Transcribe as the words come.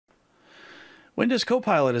Windows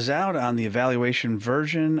Copilot is out on the evaluation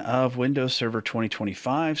version of Windows Server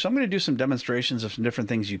 2025. So I'm going to do some demonstrations of some different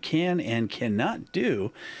things you can and cannot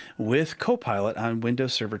do with Copilot on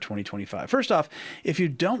Windows Server 2025. First off, if you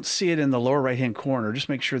don't see it in the lower right-hand corner, just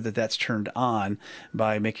make sure that that's turned on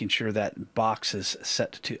by making sure that box is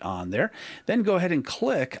set to on there. Then go ahead and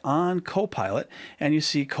click on Copilot, and you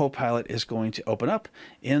see Copilot is going to open up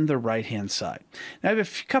in the right-hand side. Now I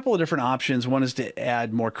have a couple of different options. One is to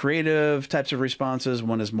add more creative types of responses.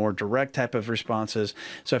 One is more direct type of responses.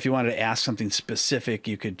 So if you wanted to ask something specific,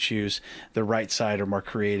 you could choose the right side or more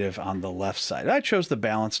creative on the left side. I chose the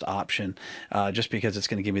balanced option just because it's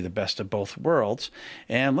going to give me the best of both worlds.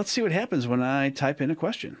 And let's see what happens when I type in a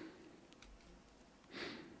question.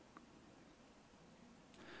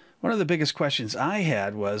 One of the biggest questions I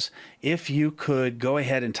had was if you could go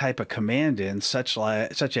ahead and type a command in such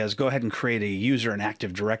as go ahead and create a user in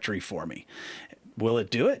Active Directory for me. Will it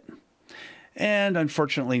do it? And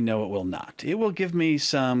unfortunately, no, it will not. It will give me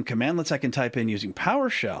some commandlets I can type in using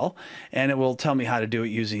PowerShell, and it will tell me how to do it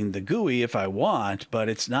using the GUI if I want, but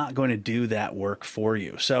it's not going to do that work for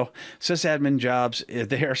you. So sysadmin jobs,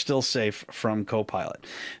 they are still safe from Copilot.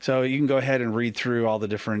 So you can go ahead and read through all the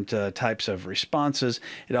different types of responses.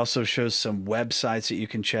 It also shows some websites that you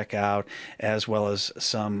can check out, as well as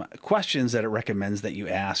some questions that it recommends that you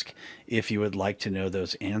ask if you would like to know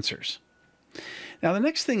those answers. Now, the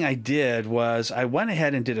next thing I did was I went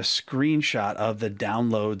ahead and did a screenshot of the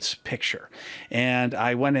downloads picture. And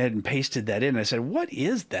I went ahead and pasted that in. I said, what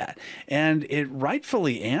is that? And it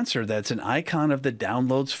rightfully answered that it's an icon of the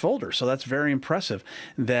downloads folder. So that's very impressive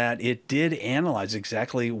that it did analyze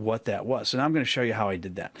exactly what that was. So now I'm going to show you how I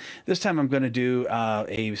did that. This time I'm going to do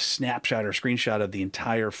a snapshot or screenshot of the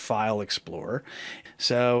entire file explorer.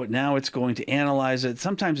 So now it's going to analyze it.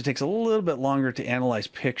 Sometimes it takes a little bit longer to analyze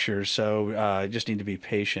pictures. So just need to be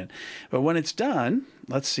patient. But when it's done,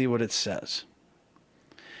 let's see what it says.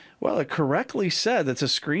 Well, it correctly said that's a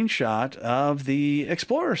screenshot of the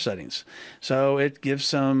Explorer settings. So it gives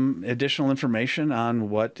some additional information on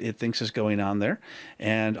what it thinks is going on there,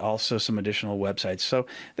 and also some additional websites. So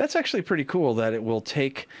that's actually pretty cool that it will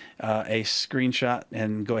take a screenshot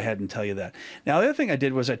and go ahead and tell you that. Now, the other thing I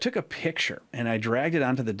did was I took a picture and I dragged it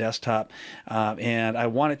onto the desktop, and I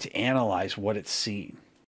wanted to analyze what it's seeing.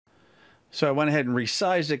 So I went ahead and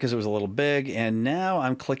resized it because it was a little big, and now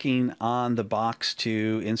I'm clicking on the box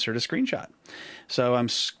to insert a screenshot. So I'm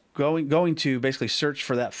going to basically search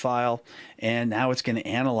for that file, and now it's going to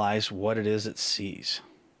analyze what it is it sees.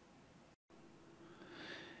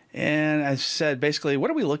 And I said, basically, what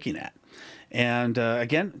are we looking at? And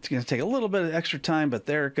again, it's going to take a little bit of extra time, but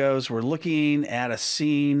there it goes. We're looking at a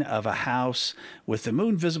scene of a house with the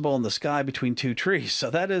moon visible in the sky between two trees. So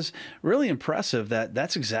that is really impressive that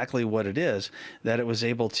that's exactly what it is that it was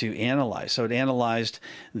able to analyze. So it analyzed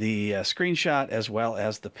the screenshot as well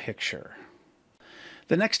as the picture.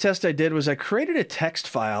 The next test I did was I created a text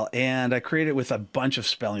file, and I created it with a bunch of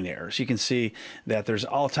spelling errors. You can see that there's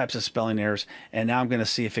all types of spelling errors, and now I'm going to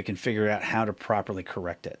see if it can figure out how to properly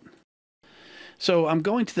correct it. So I'm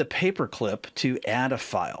going to the paperclip to add a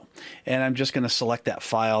file, and I'm just going to select that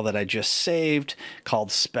file that I just saved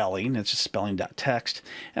called spelling. It's just spelling.txt.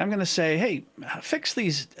 And I'm going to say, hey, fix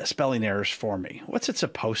these spelling errors for me. What's it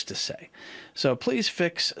supposed to say? So please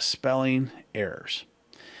fix spelling errors.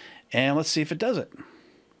 And let's see if it does it.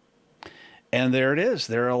 And there it is.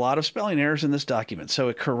 There are a lot of spelling errors in this document. So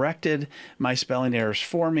it corrected my spelling errors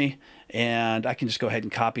for me, and I can just go ahead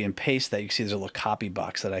and copy and paste that. You can see there's a little copy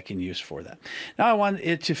box that I can use for that. Now I want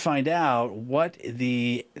it to find out what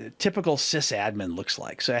the typical sysadmin looks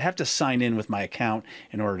like. So I have to sign in with my account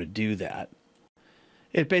in order to do that.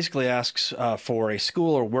 It basically asks for a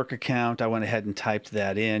school or work account. I went ahead and typed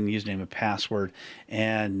that in, username and password,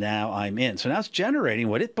 and now I'm in. So now it's generating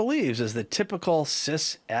what it believes is the typical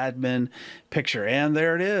sysadmin picture. And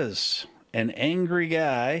there it is, an angry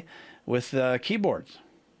guy with a keyboard.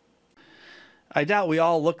 I doubt we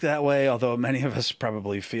all look that way, although many of us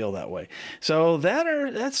probably feel that way. So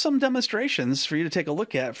that's some demonstrations for you to take a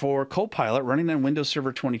look at for Copilot running on Windows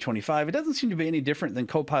Server 2025. It doesn't seem to be any different than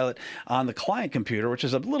Copilot on the client computer, which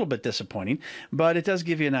is a little bit disappointing, but it does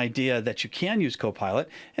give you an idea that you can use Copilot,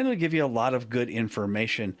 and it'll give you a lot of good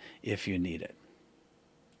information if you need it.